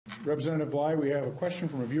Representative Bly, we have a question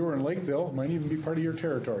from a viewer in Lakeville. It might even be part of your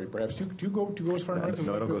territory, perhaps. Do you go as far north as Lakeville?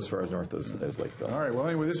 No, I don't go as far as north as Lakeville. All right. Well,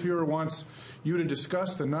 anyway, this viewer wants you to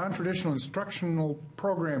discuss the non-traditional instructional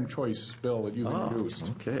program choice bill that you've introduced.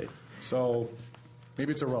 Okay. So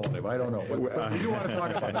maybe it's a relative. I don't know. But we do want to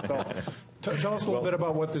talk about it. So tell us a little bit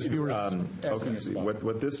about what this viewer is asking us about.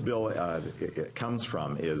 What this bill it comes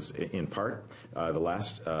from is, in part, the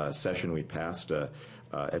last session we passed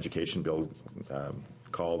education bill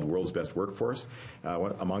called World's Best Workforce.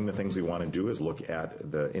 Among the things we want to do is look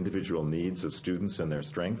at the individual needs of students and their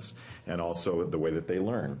strengths, and also the way that they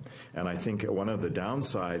learn. And I think one of the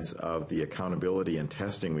downsides of the accountability and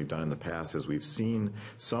testing we've done in the past is we've seen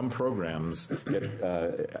some programs get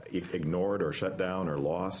ignored or shut down or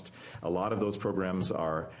lost. A lot of those programs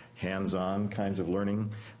are hands-on kinds of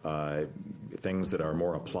learning, things that are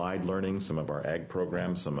more applied learning, some of our ag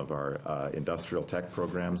programs, some of our industrial tech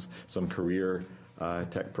programs, some career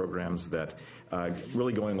tech programs that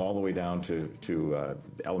really going all the way down to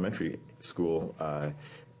elementary school.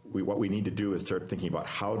 What we need to do is start thinking about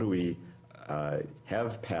how do we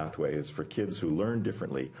have pathways for kids who learn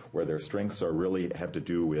differently, where their strengths are really have to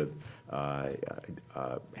do with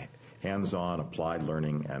hands-on applied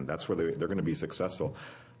learning, and that's where they're going to be successful.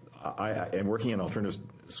 And working in alternative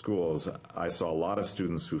schools, I saw a lot of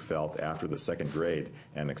students who felt after the second grade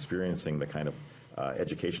and experiencing the kind of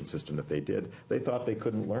education system that they did, they thought they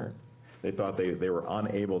couldn't learn. They thought they were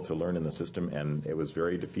unable to learn in the system, and it was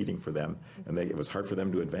very defeating for them, and it was hard for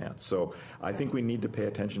them to advance. So I think we need to pay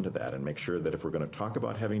attention to that and make sure that if we're going to talk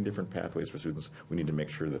about having different pathways for students, we need to make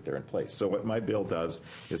sure that they're in place. So what my bill does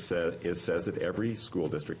is says that every school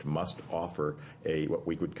district must offer what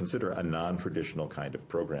we would consider a non-traditional kind of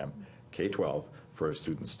program, K-12, for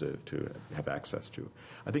students to have access to.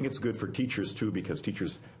 I think it's good for teachers, too, because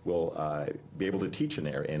teachers will be able to teach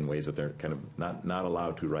in ways that they're kind of not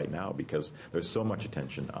allowed to right now, because there's so much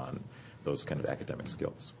attention on those kind of academic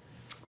skills.